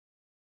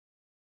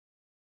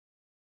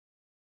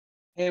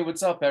Hey,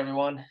 what's up,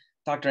 everyone?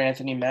 Dr.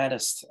 Anthony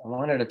Mattis. I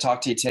wanted to talk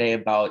to you today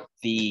about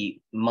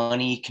the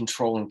money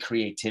control and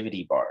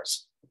creativity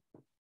bars.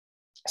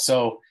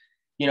 So,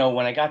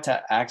 when I got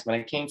to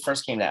when I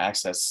first came to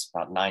Access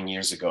about 9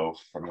 years ago,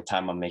 from the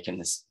time I'm making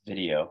this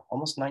video,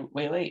 almost nine.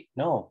 Wait,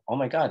 no, oh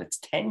my God, it's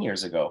 10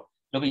 years ago.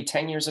 It'll be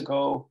 10 years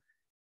ago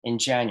in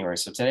January.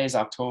 So today is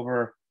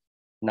October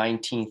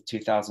 19th,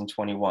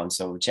 2021.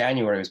 So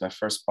January was my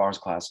first bars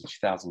class in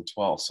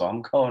 2012. So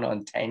I'm going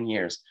on 10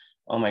 years.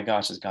 Oh my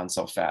gosh, it's gone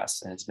so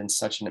fast, and it's been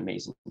such an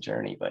amazing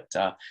journey. But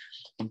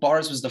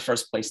bars was the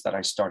first place that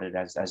I started,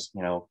 as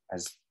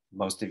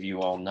most of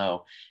you all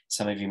know.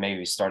 Some of you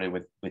maybe started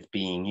with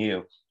Being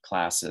You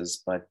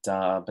classes, but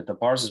the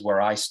bars is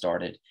where I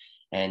started,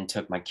 and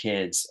took my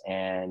kids,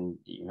 and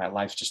my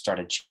life just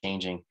started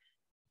changing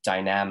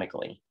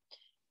dynamically.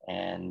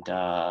 And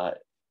I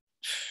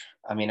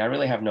mean, I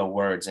really have no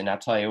words. And I'll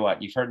tell you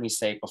what, you've heard me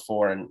say it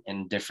before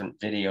in different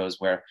videos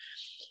where,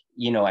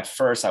 at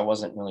first I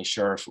wasn't really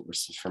sure if it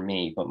was for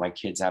me, but my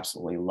kids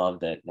absolutely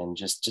loved it. And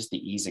just the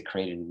ease it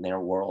created in their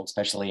world,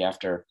 especially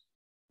after,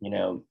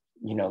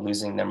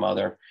 losing their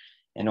mother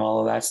and all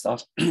of that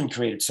stuff,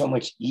 created so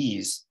much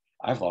ease.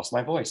 I've lost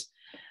my voice.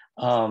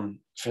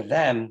 For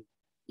them,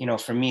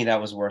 for me,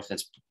 that was worth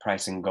its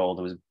price in gold.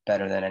 It was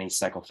better than any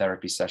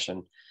psychotherapy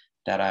session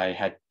that I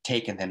had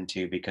taken them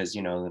to, because,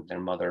 their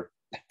mother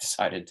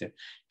decided to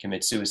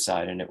commit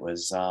suicide, and it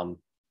was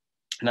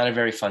not a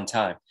very fun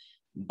time.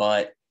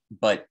 But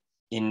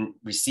in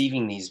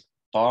receiving these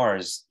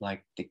bars,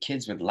 like, the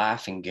kids would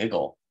laugh and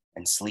giggle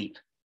and sleep.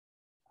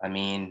 I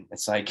mean,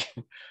 it's like,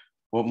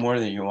 what more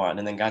do you want?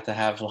 And then got to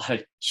have a lot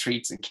of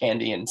treats and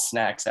candy and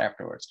snacks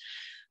afterwards.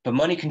 But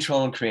money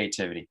control and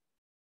creativity,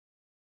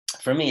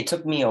 for me, it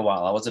took me a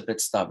while. I was a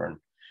bit stubborn.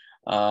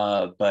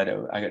 But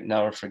I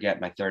never forget,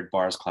 my third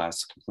bars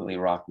class completely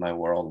rocked my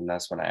world. And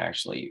that's when I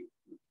actually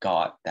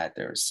got that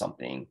there's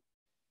something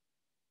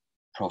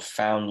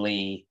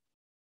profoundly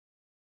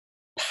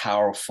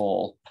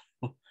powerful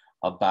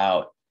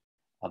about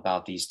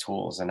these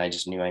tools. And I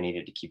just knew I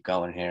needed to keep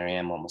going. Here I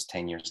am almost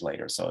 10 years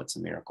later. So it's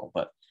a miracle.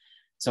 But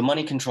so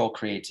money control,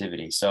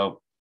 creativity.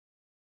 So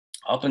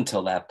up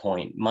until that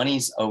point,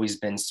 money's always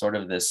been sort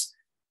of this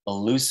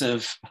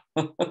elusive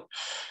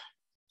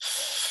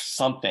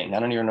something. I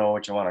don't even know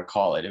what you want to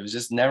call it. It was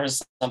just never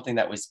something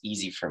that was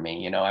easy for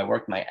me. I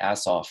worked my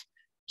ass off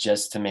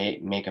just to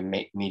make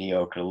a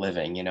mediocre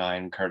living. I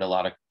incurred a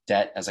lot of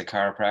debt as a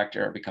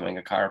chiropractor, becoming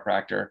a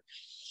chiropractor,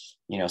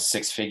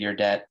 six-figure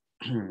debt.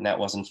 That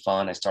wasn't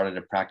fun. I started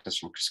to practice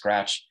from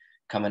scratch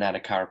coming out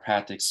of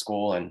chiropractic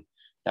school, and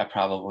that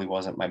probably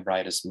wasn't my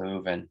brightest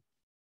move. And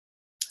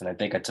I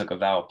think I took a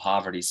vow of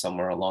poverty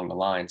somewhere along the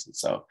lines. And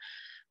so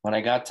when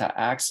I got to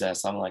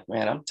Access, I'm like,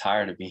 man, I'm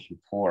tired of being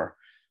poor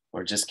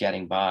or just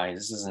getting by.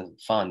 This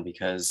isn't fun,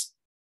 because,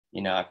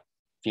 I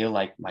feel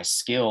like my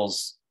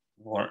skills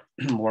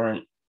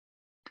weren't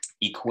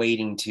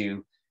equating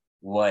to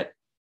what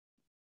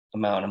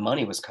amount of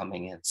money was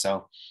coming in.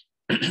 So,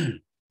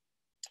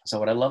 so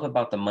what I love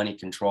about the money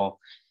control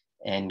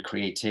and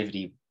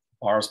creativity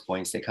bars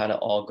points, they kind of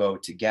all go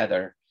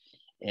together,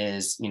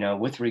 is,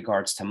 with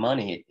regards to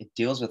money, it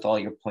deals with all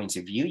your points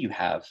of view you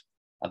have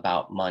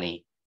about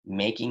money,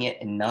 making it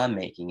and not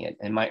making it.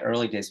 In my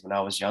early days when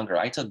I was younger,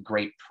 I took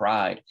great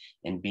pride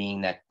in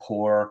being that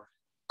poor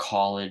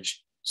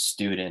college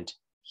student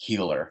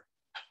healer.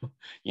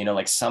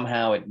 Like,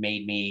 somehow it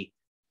made me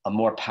a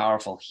more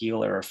powerful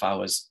healer if I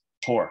was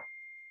poor,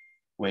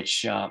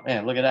 which,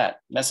 man, look at that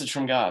message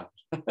from God.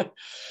 That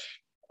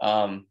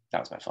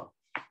was my phone.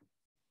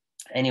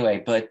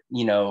 Anyway, but,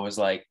 it was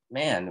like,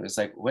 man, it was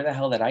like, where the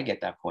hell did I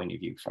get that point of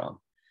view from?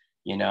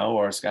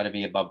 Or it's got to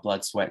be about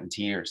blood, sweat, and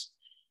tears.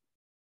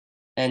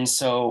 And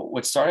so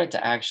what started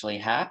to actually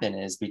happen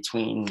is,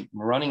 between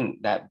running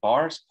that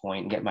bars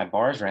point and get my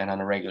bars ran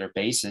on a regular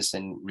basis,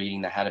 and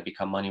reading the How to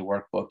Become Money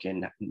workbook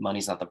and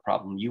Money's Not the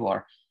Problem, You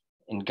Are.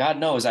 And God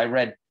knows I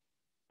read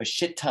a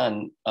shit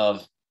ton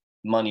of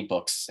money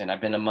books, and I've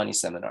been to money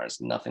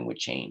seminars, nothing would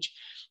change.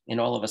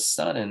 And all of a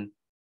sudden,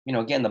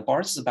 again, the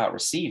bars is about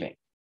receiving,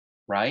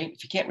 right?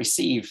 If you can't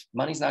receive,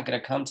 money's not going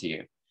to come to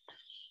you.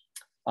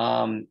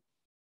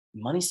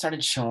 Money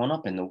started showing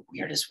up in the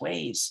weirdest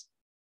ways.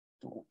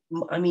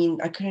 I mean,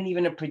 I couldn't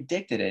even have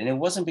predicted it. And it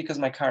wasn't because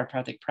my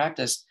chiropractic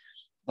practice,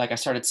 like, I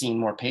started seeing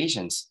more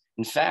patients.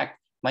 In fact,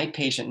 my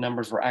patient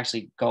numbers were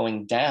actually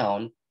going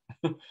down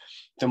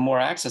the more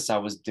access I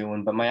was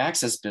doing, but my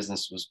access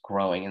business was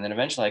growing. And then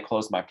eventually I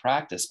closed my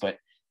practice, but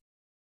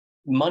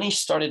money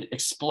started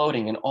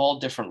exploding in all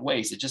different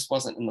ways. It just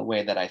wasn't in the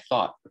way that I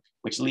thought,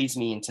 which leads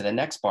me into the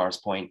next bars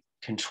point: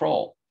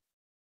 control.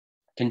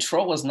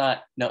 Control is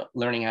not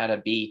learning how to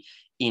be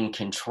in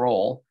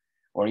control,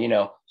 or,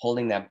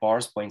 holding that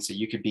bars point so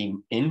you could be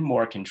in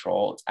more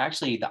control. It's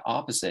actually the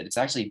opposite. It's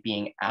actually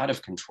being out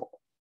of control,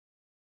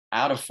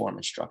 out of form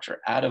and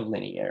structure, out of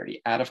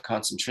linearity, out of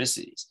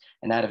concentricities,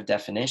 and out of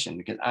definition,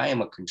 because I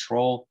am a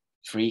control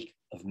freak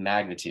of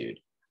magnitude.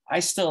 I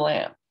still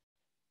am,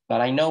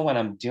 but I know when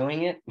I'm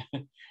doing it,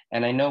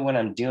 and I know when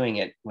I'm doing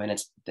it when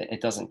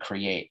it doesn't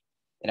create.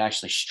 it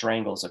actually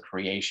strangles a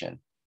creation.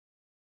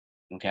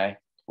 Okay.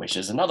 Which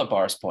is another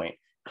bars point,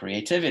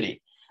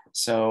 creativity.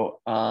 So,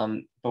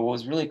 but what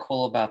was really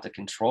cool about the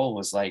control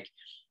was like,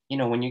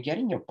 when you're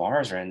getting your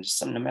bars in,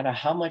 no matter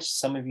how much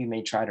some of you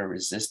may try to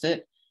resist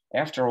it,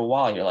 after a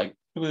while, you're like,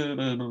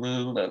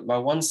 my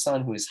one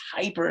son who is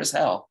hyper as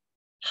hell,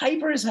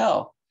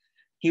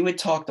 he would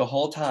talk the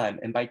whole time.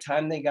 And by the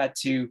time they got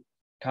to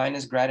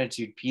kindness,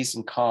 gratitude, peace,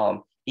 and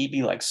calm, he'd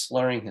be like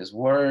slurring his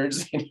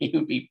words and he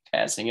would be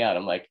passing out.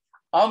 I'm like,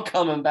 I'm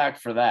coming back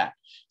for that.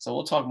 So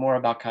we'll talk more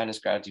about kindness,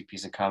 gratitude,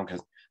 peace, and calm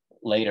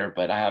later,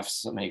 but I have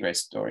so many great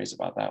stories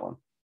about that one.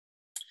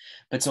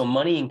 But so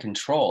money and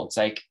control, it's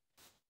like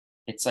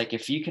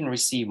if you can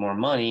receive more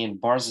money,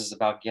 and bars is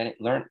about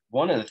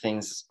one of the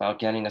things is about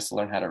getting us to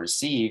learn how to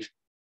receive.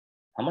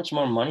 How much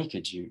more money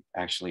could you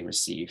actually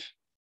receive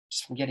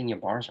just from getting your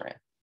bars ran?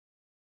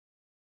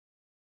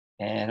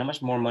 And how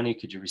much more money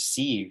could you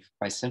receive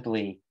by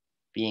simply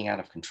being out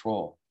of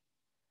control?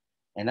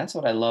 And that's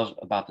what I love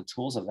about the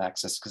tools of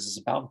access, because it's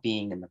about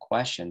being in the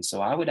question.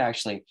 So I would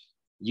actually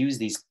use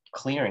these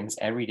clearings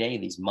every day,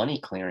 these money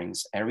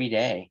clearings every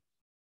day.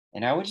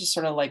 And I would just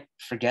sort of like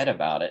forget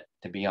about it,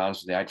 to be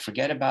honest with you. I'd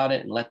forget about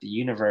it and let the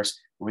universe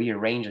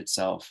rearrange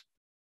itself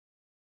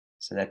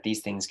so that these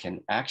things can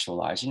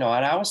actualize. And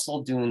I was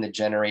still doing the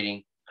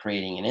generating,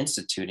 creating, and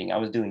instituting. I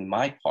was doing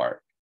my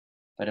part.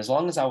 But as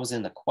long as I was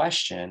in the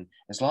question,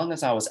 as long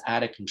as I was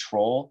out of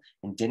control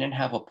and didn't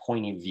have a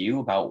point of view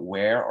about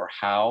where or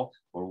how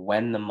or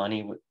when the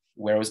money,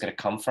 where it was going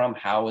to come from,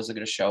 how was it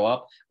going to show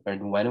up, or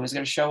when it was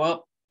going to show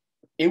up,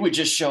 it would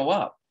just show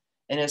up.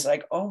 And it's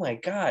like, oh my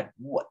God,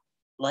 what?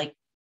 Like,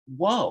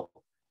 whoa.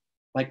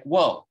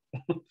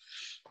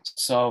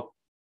 So,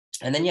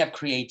 and then you have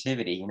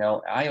creativity.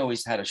 I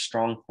always had a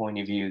strong point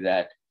of view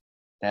that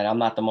I'm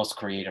not the most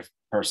creative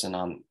person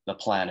on the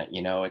planet.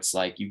 It's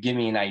like, you give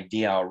me an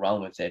idea, I'll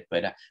run with it,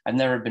 but I've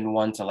never been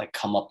one to like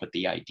come up with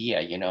the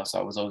idea, so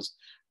I was always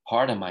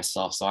hard on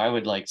myself. So I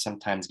would like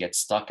sometimes get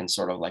stuck in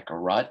sort of like a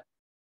rut,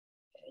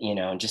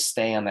 and just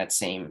stay on that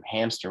same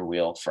hamster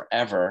wheel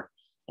forever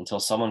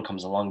until someone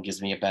comes along and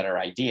gives me a better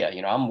idea.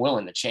 I'm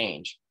willing to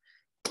change.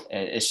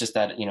 It's just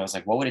that, it's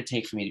like, what would it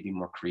take for me to be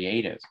more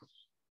creative?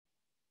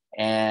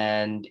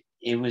 And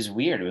it was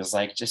weird. It was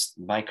like, just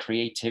my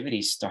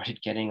creativity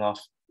started getting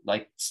off,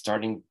 like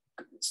started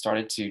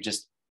to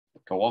just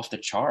go off the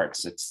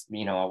charts. It's,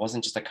 I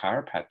wasn't just a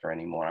chiropractor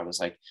anymore. I was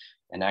like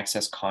an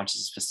access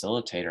conscious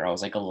facilitator. I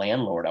was like a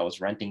landlord. I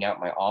was renting out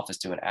my office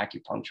to an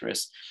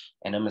acupuncturist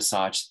and a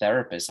massage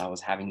therapist. I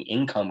was having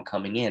income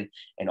coming in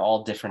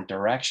all different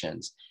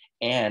directions.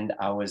 And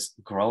I was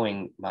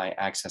growing my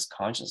access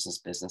consciousness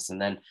business.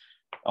 And then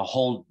a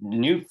whole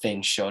new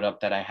thing showed up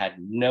that I had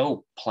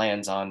no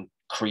plans on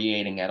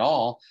creating at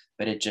all,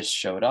 but it just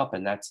showed up.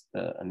 And that's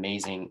the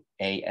amazing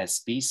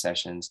ASB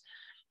sessions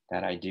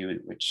that I do,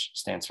 which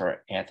stands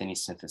for Anthony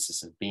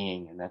Synthesis of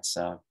Being. And that's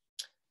a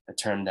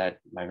term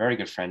that my very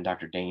good friend,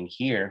 Dr. Dane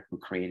here, who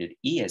created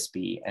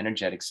ESB,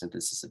 Energetic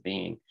Synthesis of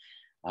Being,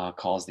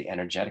 calls the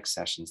energetic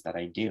sessions that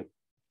I do.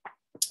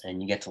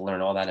 And you get to learn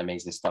all that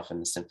amazing stuff in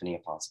the Symphony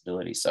of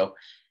Possibility. So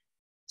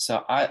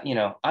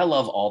I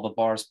love all the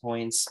bars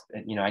points.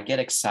 I get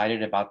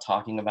excited about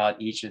talking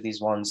about each of these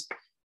ones,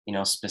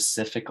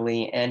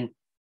 specifically. And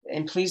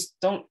please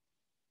don't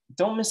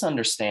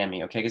misunderstand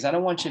me, okay? Because I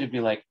don't want you to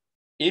be like,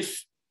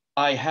 if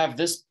I have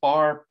this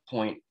bar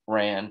point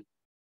ran,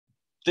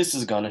 this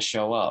is going to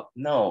show up.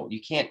 No, you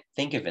can't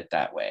think of it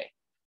that way,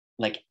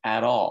 like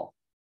at all.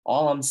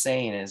 All I'm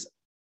saying is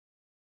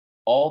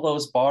all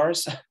those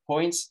bars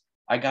points,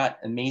 I got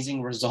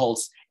amazing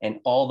results in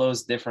all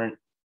those different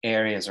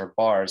areas or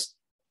bars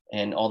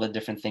and all the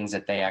different things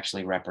that they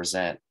actually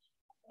represent.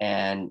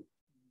 And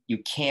you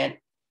can't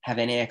have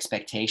any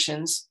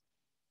expectations,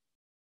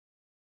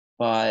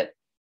 but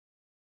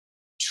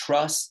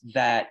trust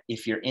that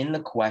if you're in the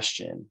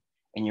question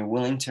and you're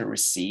willing to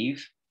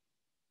receive,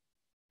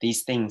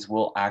 these things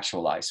will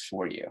actualize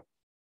for you.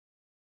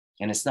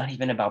 And it's not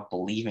even about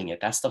believing it.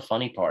 That's the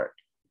funny part.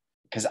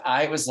 Because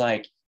I was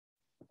like,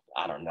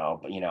 I don't know,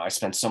 but I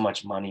spent so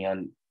much money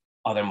on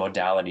other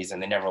modalities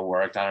and they never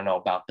worked. I don't know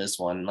about this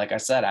one. Like I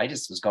said, I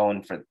just was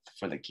going for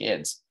the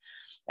kids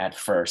at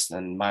first.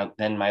 And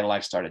then my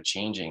life started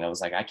changing. I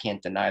was like, I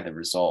can't deny the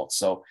results.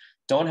 So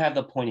don't have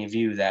the point of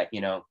view that,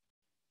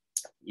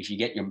 if you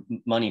get your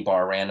money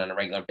bar ran on a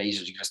regular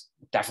basis, you just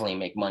definitely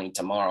make money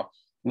tomorrow.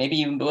 Maybe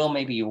you will,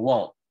 maybe you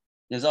won't.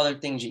 There's other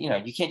things,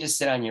 you can't just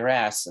sit on your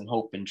ass and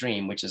hope and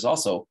dream, which is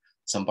also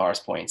some bars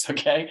points.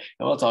 Okay.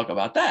 And we'll talk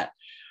about that.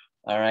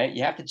 All right.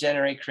 You have to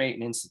generate, create,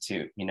 and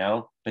institute,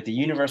 but the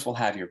universe will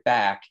have your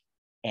back.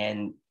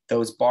 And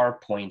those bar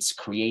points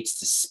creates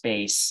the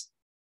space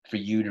for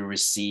you to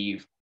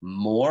receive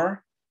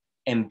more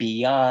and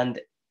beyond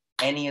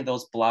any of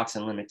those blocks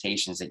and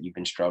limitations that you've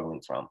been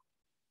struggling from.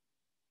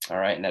 All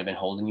right. And that have been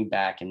holding you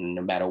back. And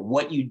no matter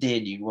what you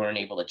did, you weren't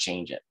able to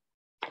change it.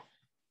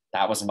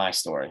 That was my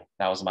story.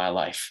 That was my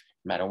life.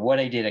 No matter what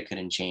I did, I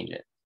couldn't change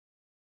it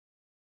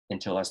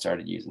until I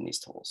started using these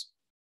tools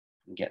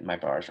and getting my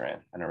bars ran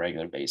on a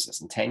regular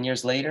basis. And 10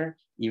 years later,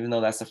 even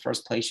though that's the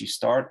first place you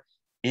start,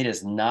 it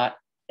is not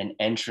an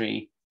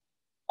entry,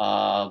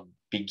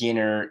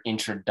 beginner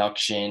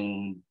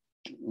introduction,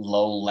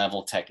 low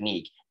level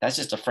technique. That's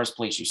just the first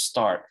place you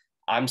start.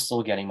 I'm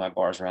still getting my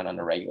bars around on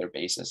a regular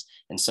basis.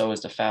 And so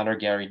is the founder,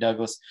 Gary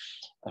Douglas,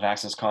 of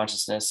Access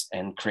Consciousness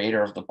and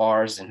creator of the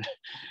bars and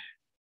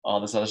all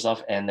this other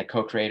stuff. And the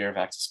co-creator of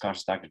Access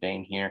Consciousness, Dr.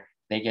 Dane here,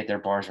 they get their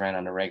bars around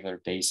on a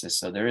regular basis.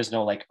 So there is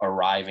no like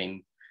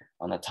arriving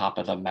on the top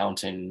of the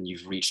mountain,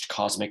 you've reached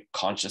cosmic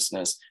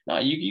consciousness. No,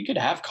 you could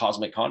have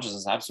cosmic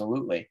consciousness,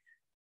 absolutely.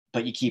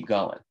 But you keep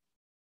going.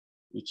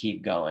 You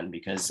keep going,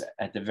 because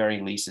at the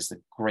very least, it's a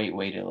great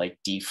way to like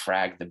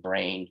defrag the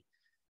brain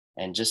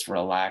and just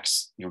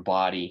relax your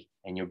body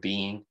and your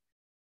being.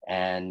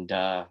 And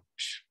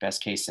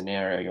best case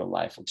scenario, your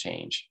life will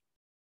change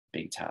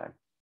big time.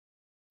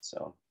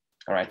 So,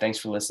 all right. Thanks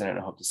for listening.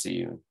 I hope to see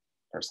you in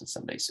person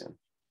someday soon.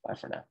 Bye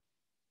for now.